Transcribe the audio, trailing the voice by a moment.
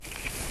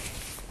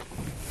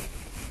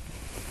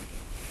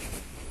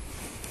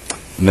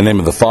In the name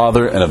of the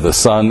Father, and of the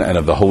Son, and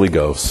of the Holy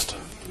Ghost.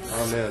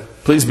 Amen.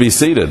 Please be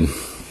seated.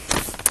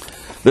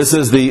 This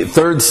is the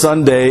third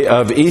Sunday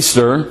of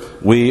Easter.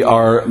 We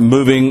are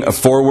moving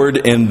forward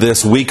in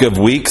this week of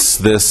weeks,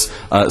 this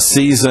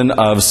season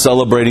of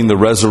celebrating the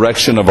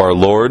resurrection of our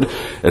Lord.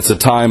 It's a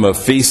time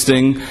of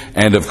feasting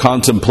and of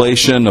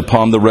contemplation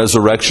upon the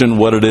resurrection,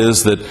 what it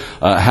is that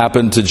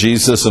happened to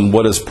Jesus and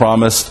what is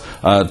promised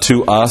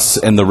to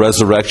us in the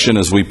resurrection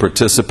as we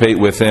participate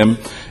with Him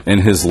in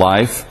His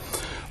life.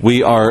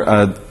 We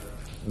are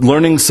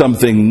learning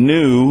something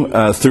new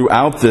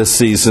throughout this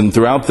season,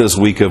 throughout this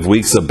week of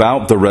weeks,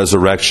 about the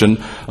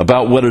resurrection,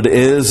 about what it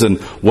is and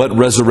what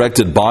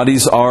resurrected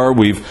bodies are.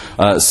 We've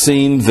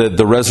seen that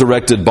the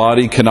resurrected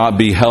body cannot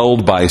be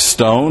held by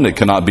stone. It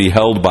cannot be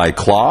held by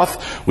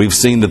cloth. We've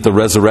seen that the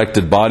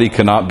resurrected body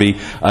cannot be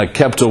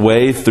kept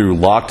away through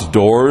locked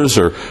doors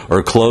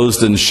or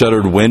closed and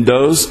shuttered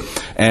windows.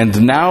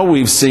 And now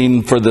we've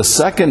seen for the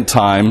second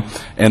time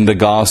in the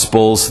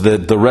Gospels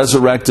that the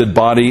resurrected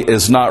body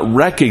is not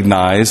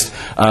recognized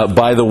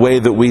by the way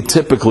that we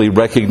typically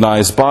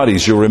recognize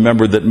bodies. You'll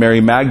remember that Mary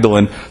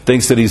Magdalene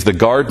thinks that he's the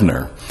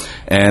gardener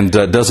and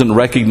doesn't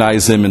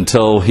recognize him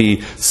until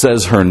he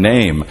says her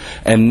name.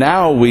 And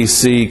now we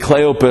see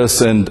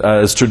Cleopas and,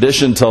 as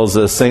tradition tells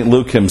us, St.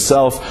 Luke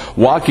himself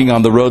walking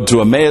on the road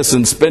to Emmaus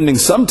and spending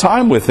some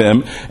time with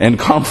him in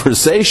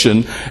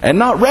conversation and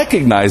not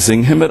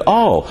recognizing him at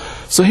all.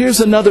 So here's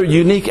another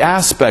unique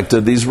aspect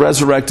of these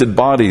resurrected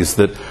bodies,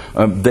 that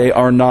they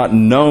are not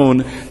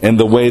known in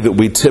the way that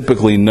we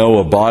typically know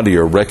a body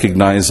or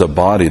recognize a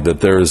body,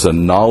 that there is a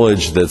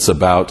knowledge that's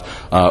about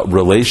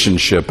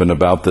relationship and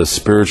about the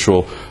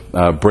spiritual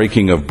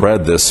breaking of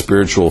bread, this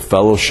spiritual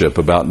fellowship,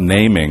 about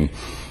naming.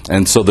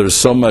 And so there's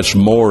so much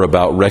more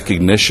about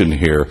recognition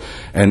here.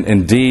 And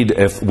indeed,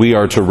 if we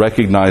are to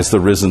recognize the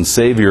risen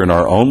Savior in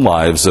our own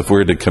lives, if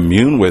we're to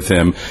commune with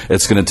Him,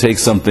 it's going to take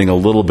something a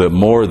little bit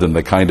more than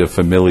the kind of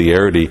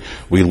familiarity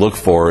we look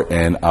for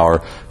in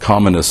our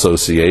common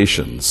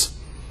associations.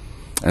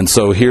 And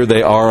so here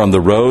they are on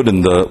the road,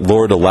 and the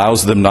Lord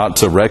allows them not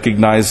to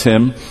recognize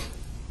Him.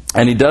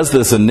 And He does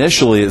this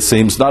initially, it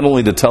seems, not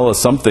only to tell us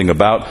something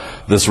about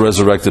this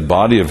resurrected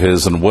body of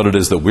His and what it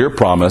is that we're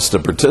promised to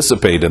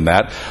participate in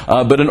that,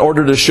 but in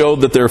order to show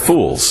that they're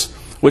fools,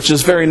 which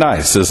is very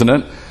nice, isn't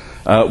it?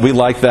 We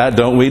like that,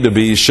 don't we? To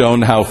be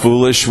shown how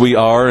foolish we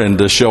are and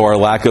to show our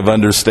lack of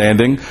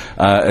understanding.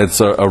 It's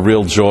a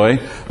real joy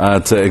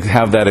to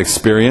have that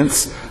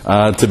experience.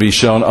 To be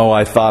shown,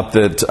 I thought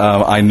that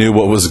I knew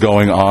what was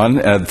going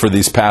on for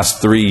these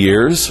past 3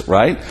 years,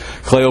 right?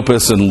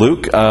 Cleopas and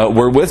Luke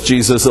were with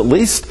Jesus at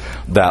least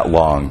that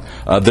long.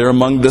 They're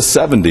among the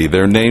 70.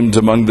 They're named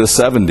among the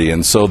 70.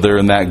 And so they're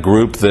in that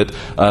group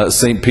that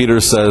St. Peter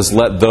says,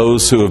 let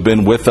those who have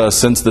been with us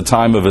since the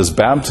time of his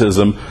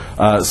baptism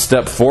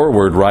step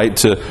forward, right,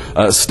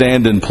 to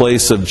stand in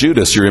place of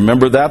Judas. You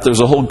remember that? There's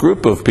a whole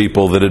group of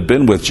people that had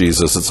been with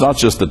Jesus. It's not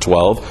just the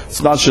 12.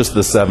 It's not just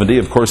the 70.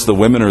 Of course, the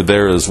women are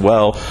there as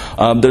well.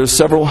 There's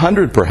several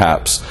hundred,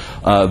 perhaps,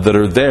 that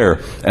are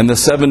there. And the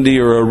 70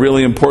 are a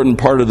really important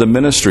part of the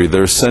ministry.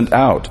 They're sent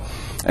out.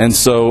 And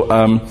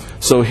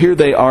so here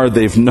they are.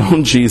 They've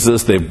known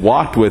Jesus. They've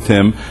walked with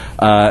Him.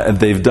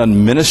 They've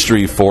done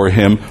ministry for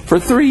Him for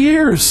 3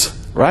 years,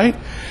 right?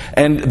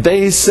 And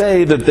they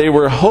say that they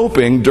were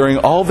hoping during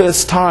all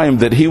this time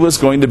that He was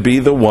going to be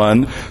the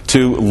one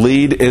to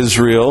lead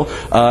Israel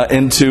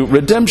into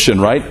redemption,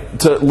 right?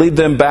 To lead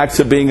them back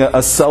to being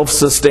a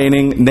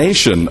self-sustaining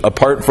nation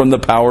apart from the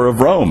power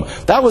of Rome.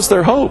 That was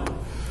their hope.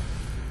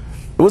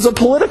 It was a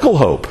political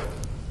hope.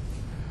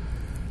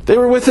 They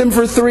were with Him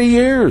for 3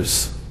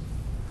 years.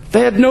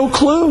 They had no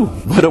clue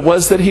what it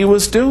was that He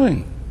was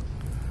doing.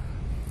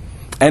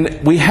 And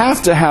we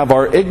have to have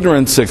our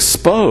ignorance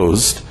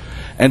exposed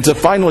and to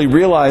finally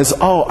realize,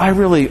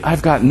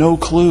 I've got no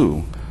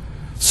clue.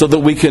 So that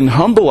we can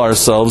humble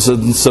ourselves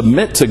and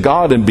submit to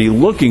God and be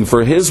looking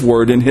for His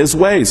word and His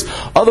ways.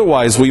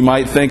 Otherwise, we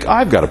might think,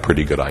 I've got a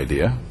pretty good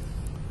idea.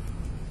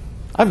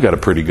 I've got a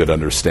pretty good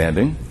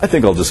understanding. I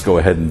think I'll just go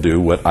ahead and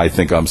do what I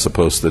think I'm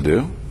supposed to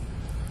do.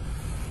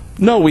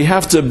 No, we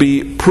have to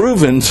be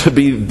proven to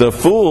be the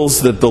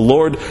fools that the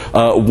Lord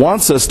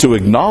wants us to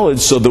acknowledge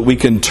so that we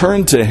can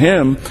turn to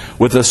Him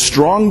with a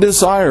strong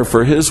desire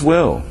for His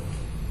will.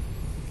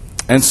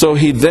 And so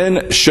He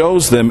then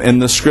shows them in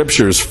the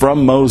Scriptures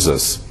from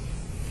Moses.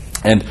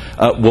 And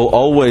we'll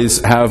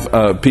always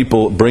have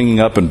people bringing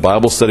up in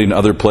Bible study in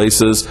other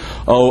places,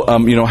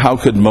 how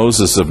could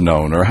Moses have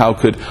known? Or how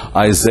could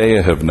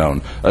Isaiah have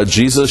known?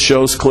 Jesus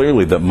shows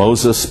clearly that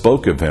Moses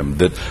spoke of Him,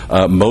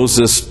 that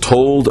Moses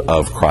told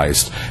of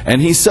Christ.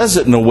 And He says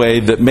it in a way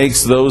that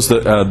makes those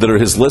that are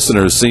His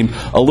listeners seem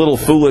a little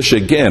foolish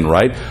again,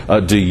 right?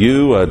 Do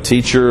you, a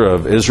teacher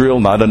of Israel,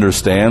 not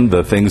understand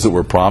the things that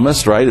were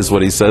promised, right? Is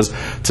what He says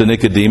to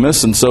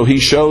Nicodemus. And so He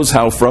shows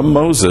how from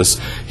Moses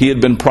He had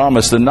been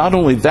promised. And not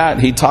only that,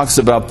 He talks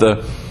about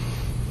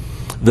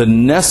the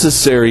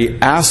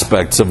necessary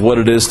aspects of what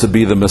it is to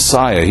be the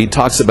Messiah. He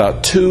talks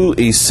about 2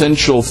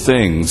 essential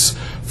things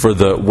for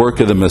the work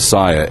of the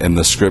Messiah in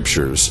the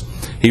Scriptures.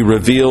 He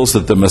reveals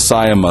that the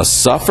Messiah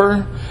must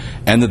suffer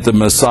and that the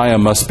Messiah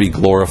must be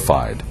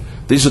glorified.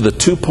 These are the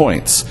 2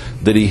 points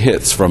that he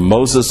hits from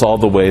Moses all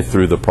the way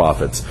through the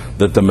prophets.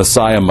 That the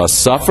Messiah must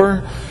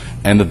suffer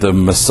and that the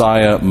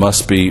Messiah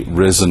must be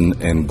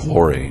risen in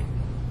glory.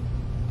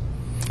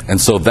 And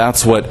so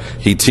that's what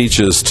he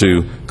teaches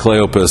to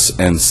Cleopas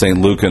and St.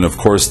 Luke. And of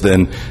course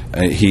then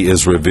he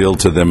is revealed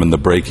to them in the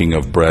breaking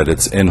of bread.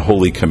 It's in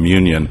Holy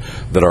Communion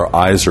that our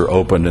eyes are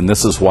opened. And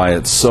this is why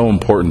it's so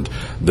important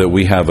that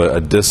we have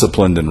a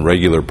disciplined and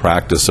regular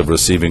practice of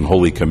receiving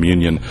Holy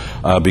Communion.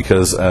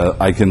 Because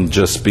I can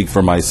just speak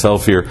for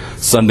myself here.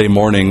 Sunday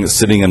morning,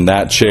 sitting in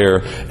that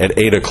chair at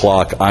 8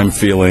 o'clock, I'm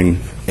feeling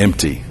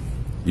empty.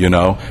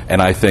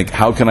 And I think,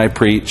 how can I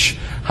preach?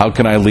 How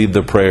can I lead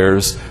the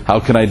prayers? How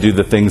can I do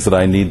the things that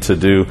I need to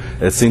do?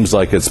 It seems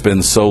like it's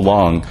been so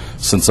long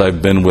since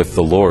I've been with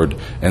the Lord.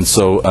 And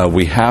so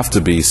we have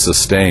to be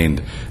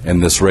sustained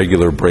in this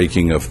regular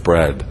breaking of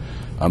bread.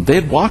 They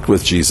had walked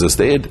with Jesus.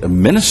 They had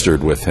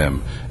ministered with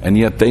him. And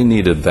yet they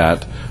needed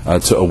that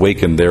to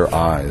awaken their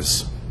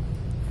eyes.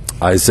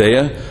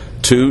 Isaiah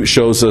 2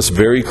 shows us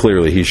very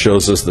clearly. He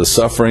shows us the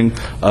suffering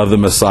of the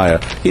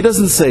Messiah. He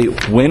doesn't say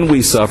when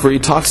we suffer. He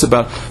talks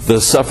about the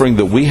suffering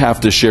that we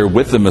have to share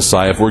with the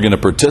Messiah if we're going to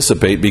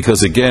participate.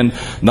 Because again,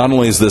 not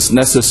only is this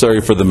necessary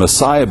for the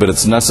Messiah, but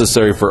it's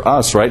necessary for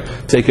us, right?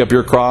 Take up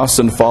your cross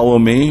and follow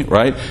me,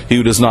 right? He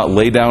who does not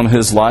lay down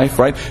his life,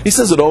 right? He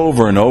says it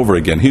over and over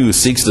again. He who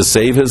seeks to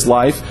save his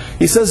life.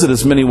 He says it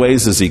as many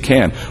ways as he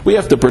can. We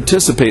have to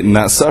participate in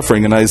that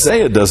suffering. And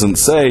Isaiah doesn't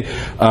say,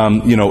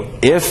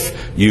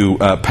 if you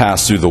pass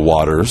through the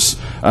waters.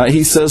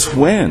 He says,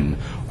 when?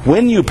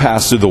 When you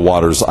pass through the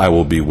waters, I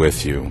will be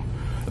with you.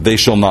 They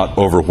shall not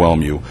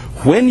overwhelm you.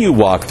 When you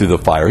walk through the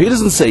fire. He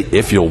doesn't say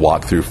if you'll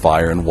walk through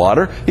fire and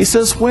water. He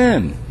says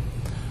when.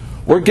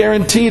 We're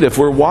guaranteed, if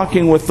we're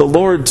walking with the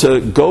Lord,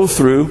 to go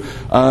through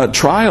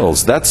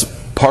trials. That's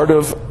part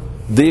of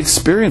the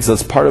experience.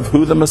 That's part of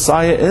who the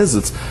Messiah is.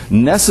 It's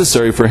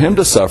necessary for him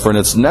to suffer, and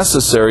it's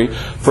necessary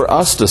for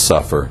us to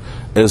suffer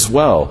as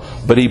well.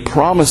 But he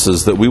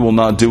promises that we will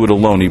not do it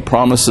alone. He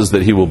promises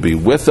that he will be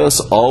with us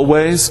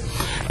always.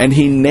 And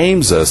he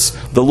names us.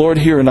 The Lord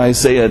here in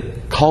Isaiah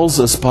calls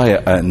us by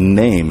a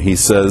name. He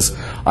says,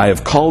 I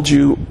have called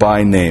you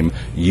by name.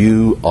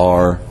 You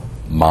are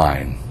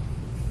mine.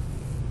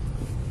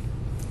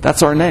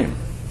 That's our name.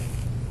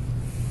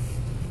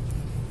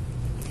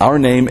 Our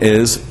name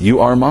is, you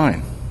are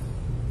mine.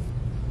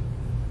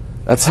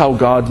 That's how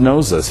God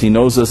knows us. He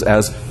knows us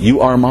as,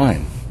 you are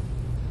mine.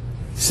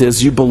 He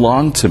says, you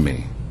belong to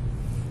me.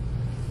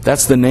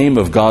 That's the name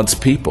of God's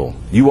people.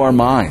 You are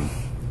mine.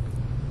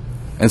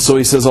 And so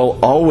he says, I'll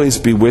always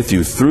be with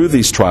you through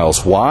these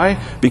trials.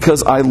 Why?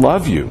 Because I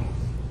love you.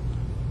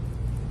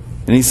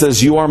 And he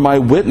says, you are my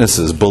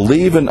witnesses.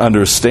 Believe and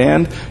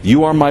understand.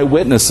 You are my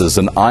witnesses,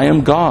 and I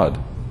am God.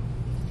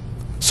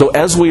 So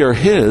as we are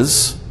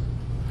his,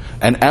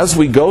 and as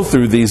we go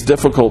through these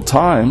difficult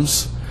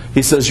times,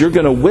 he says, you're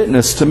going to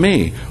witness to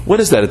me. What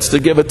is that? It's to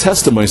give a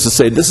testimony. It's to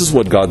say, this is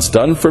what God's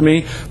done for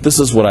me. This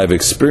is what I've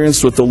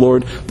experienced with the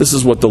Lord. This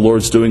is what the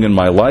Lord's doing in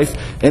my life.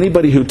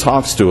 Anybody who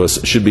talks to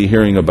us should be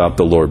hearing about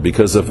the Lord.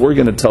 Because if we're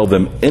going to tell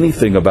them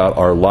anything about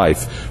our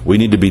life, we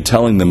need to be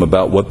telling them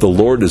about what the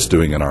Lord is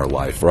doing in our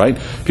life, right?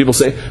 People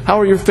say, how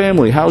are your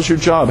family? How's your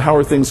job? How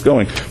are things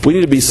going? We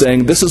need to be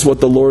saying, this is what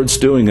the Lord's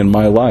doing in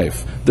my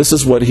life. This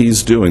is what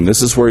he's doing.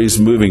 This is where he's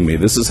moving me.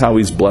 This is how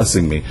he's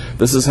blessing me.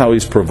 This is how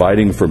he's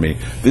providing for me.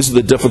 These are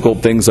the difficult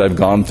things I've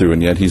gone through,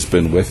 and yet he's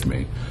been with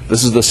me.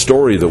 This is the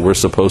story that we're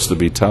supposed to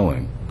be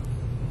telling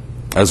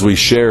as we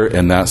share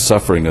in that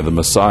suffering of the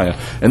Messiah.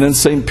 And then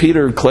St.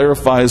 Peter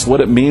clarifies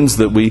what it means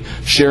that we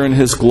share in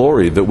his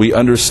glory, that we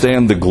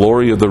understand the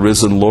glory of the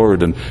risen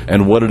Lord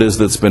and what it is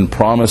that's been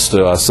promised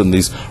to us in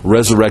these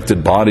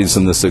resurrected bodies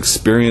and this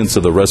experience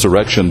of the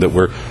resurrection that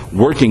we're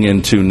working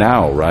into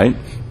now, right?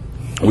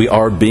 We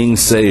are being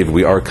saved.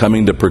 We are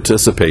coming to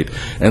participate.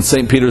 And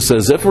St. Peter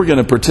says, if we're going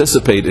to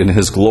participate in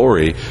his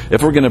glory,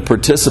 if we're going to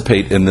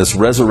participate in this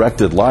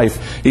resurrected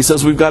life, he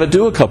says we've got to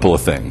do a couple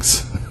of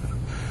things.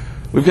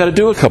 We've got to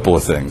do a couple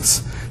of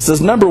things. He says,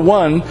 number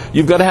one,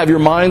 you've got to have your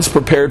minds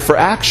prepared for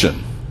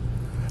action.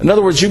 In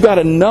other words, you've got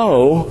to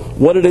know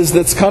what it is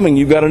that's coming.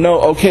 You've got to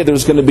know, okay,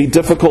 there's going to be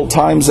difficult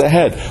times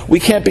ahead. We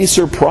can't be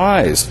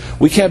surprised.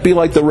 We can't be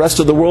like the rest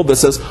of the world that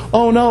says,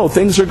 oh no,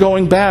 things are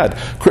going bad.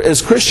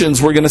 As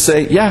Christians, we're going to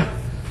say, yeah,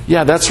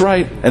 that's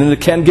right. And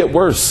it can get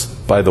worse,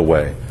 by the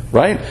way,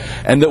 right?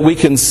 And that we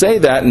can say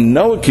that and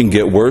know it can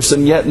get worse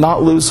and yet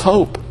not lose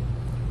hope.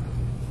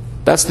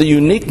 That's the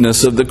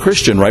uniqueness of the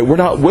Christian, right? We're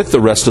not with the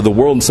rest of the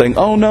world and saying,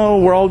 oh no,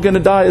 we're all going to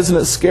die, isn't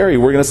it scary?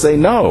 We're going to say,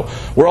 no,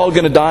 we're all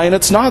going to die and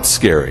it's not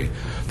scary.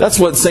 That's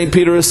what St.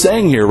 Peter is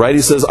saying here, right? He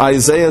says,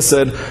 Isaiah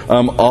said,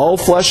 all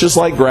flesh is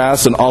like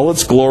grass and all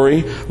its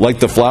glory, like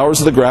the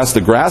flowers of the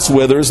grass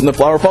withers and the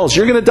flower falls.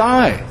 You're going to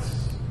die.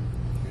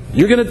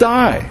 You're going to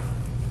die.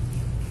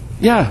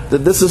 Yeah,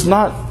 this is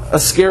not a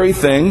scary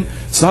thing.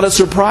 It's not a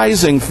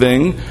surprising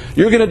thing.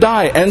 You're going to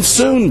die, and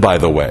soon, by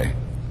the way.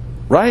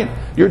 right?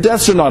 Your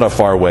deaths are not a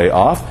far way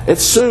off.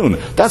 It's soon.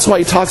 That's why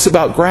he talks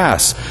about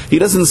grass. He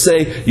doesn't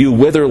say you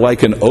wither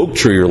like an oak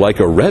tree or like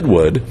a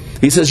redwood.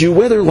 He says you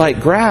wither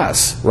like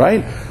grass,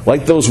 right?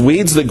 Like those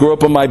weeds that grew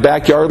up in my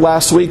backyard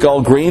last week,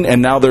 all green,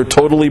 and now they're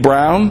totally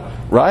brown,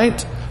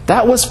 right?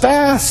 That was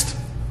fast.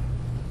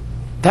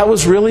 That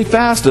was really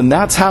fast, and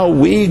that's how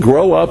we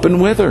grow up and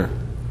wither.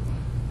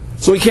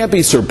 So we can't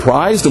be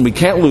surprised, and we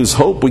can't lose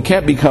hope. We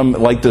can't become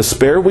like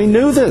despair. We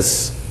knew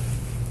this.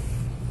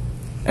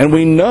 And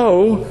we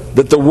know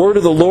that the word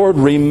of the Lord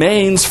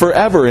remains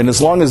forever. And as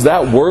long as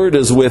that word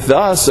is with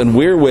us and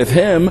we're with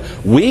Him,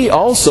 we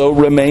also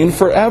remain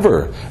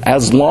forever.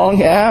 As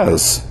long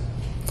as.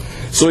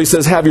 So he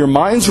says, have your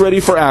minds ready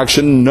for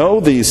action, know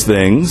these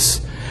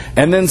things,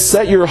 and then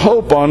set your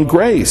hope on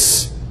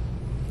grace.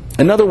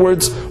 In other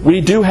words, we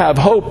do have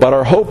hope, but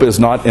our hope is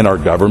not in our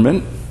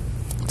government.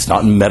 It's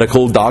not in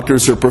medical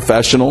doctors or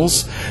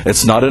professionals.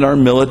 It's not in our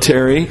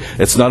military.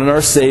 It's not in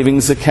our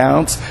savings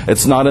accounts.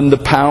 It's not in the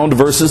pound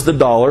versus the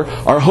dollar.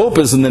 Our hope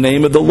is in the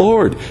name of the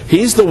Lord.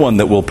 He's the one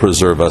that will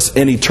preserve us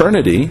in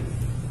eternity,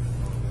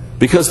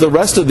 because the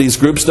rest of these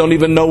groups don't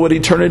even know what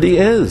eternity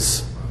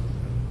is.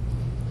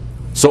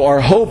 So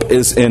our hope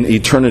is in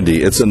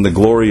eternity. It's in the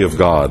glory of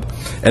God.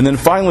 And then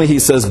finally he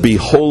says, be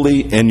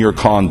holy in your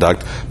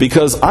conduct,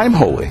 because I'm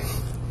holy.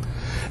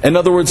 In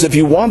other words, if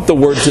you want the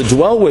Word to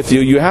dwell with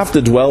you, you have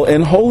to dwell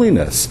in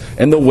holiness,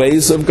 in the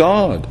ways of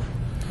God.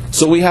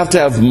 So we have to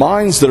have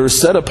minds that are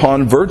set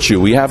upon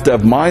virtue. We have to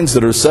have minds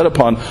that are set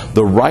upon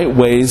the right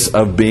ways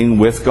of being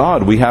with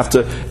God. We have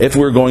to, if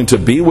we're going to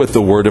be with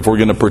the Word, if we're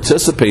going to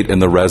participate in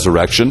the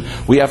resurrection,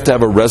 we have to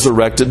have a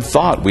resurrected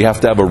thought. We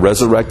have to have a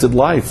resurrected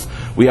life.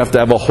 We have to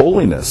have a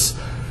holiness.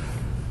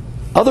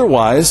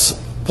 Otherwise,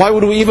 why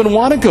would we even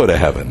want to go to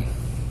heaven?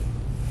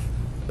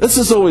 This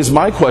is always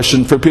my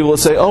question for people that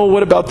say, oh,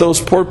 what about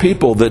those poor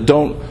people that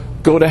don't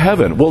go to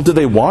heaven? Well, do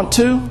they want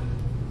to?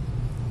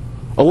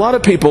 A lot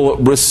of people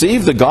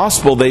receive the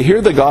gospel, they hear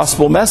the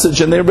gospel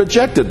message, and they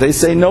reject it. They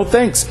say, no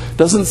thanks.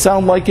 Doesn't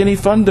sound like any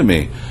fun to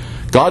me.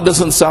 God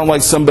doesn't sound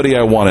like somebody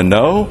I want to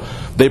know.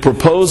 They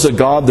propose a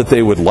God that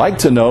they would like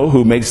to know,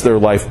 who makes their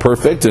life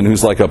perfect and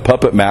who's like a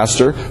puppet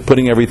master,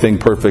 putting everything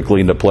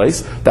perfectly into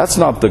place. That's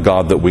not the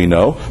God that we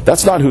know.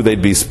 That's not who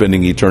they'd be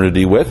spending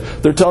eternity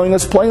with. They're telling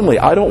us plainly,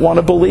 I don't want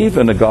to believe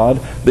in a God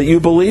that you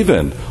believe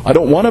in. I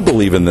don't want to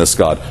believe in this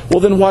God. Well,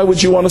 then why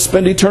would you want to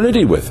spend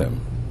eternity with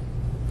Him?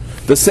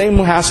 The same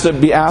has to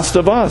be asked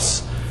of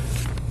us.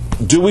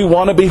 Do we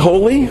want to be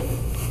holy?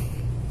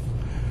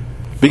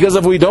 Because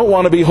if we don't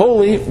want to be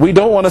holy, we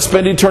don't want to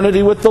spend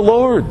eternity with the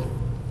Lord.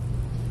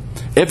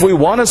 If we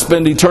want to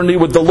spend eternity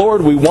with the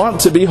Lord, we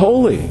want to be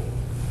holy.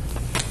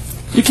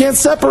 You can't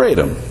separate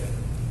them.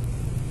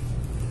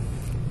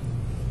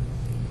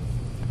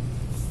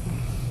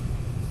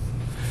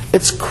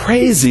 It's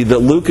crazy that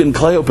Luke and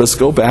Cleopas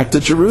go back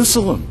to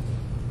Jerusalem.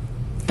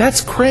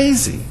 That's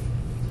crazy.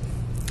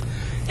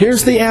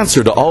 Here's the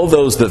answer to all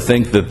those that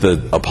think that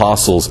the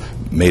apostles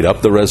made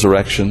up the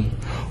resurrection,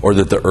 or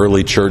that the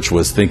early church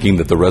was thinking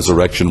that the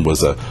resurrection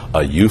was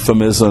a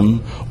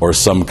euphemism or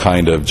some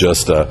kind of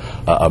just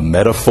a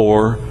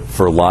metaphor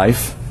for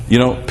life. You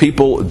know,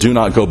 people do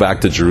not go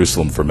back to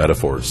Jerusalem for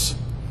metaphors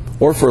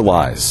or for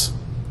lies.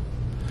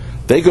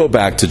 They go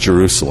back to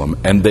Jerusalem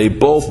and they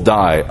both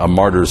die a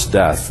martyr's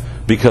death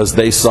because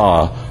they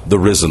saw the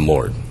risen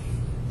Lord.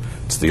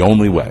 It's the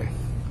only way.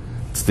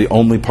 It's the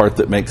only part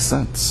that makes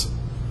sense.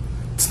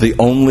 It's the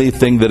only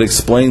thing that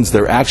explains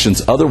their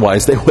actions.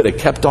 Otherwise, they would have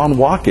kept on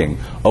walking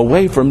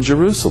away from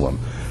Jerusalem.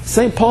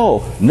 St.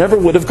 Paul never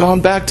would have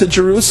gone back to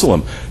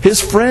Jerusalem. His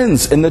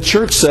friends in the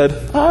church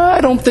said, I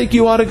don't think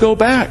you ought to go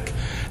back.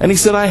 And he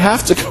said, I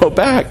have to go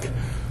back.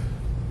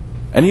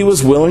 And he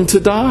was willing to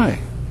die.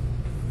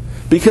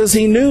 Because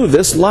he knew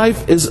this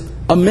life is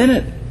a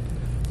minute.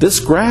 This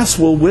grass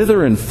will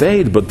wither and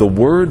fade, but the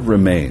word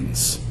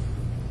remains.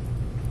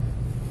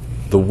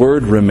 The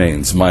word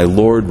remains. My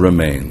Lord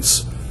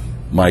remains.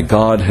 My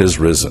God has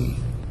risen,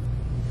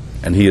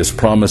 and He has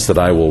promised that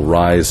I will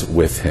rise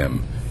with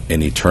Him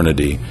in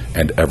eternity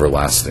and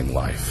everlasting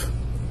life.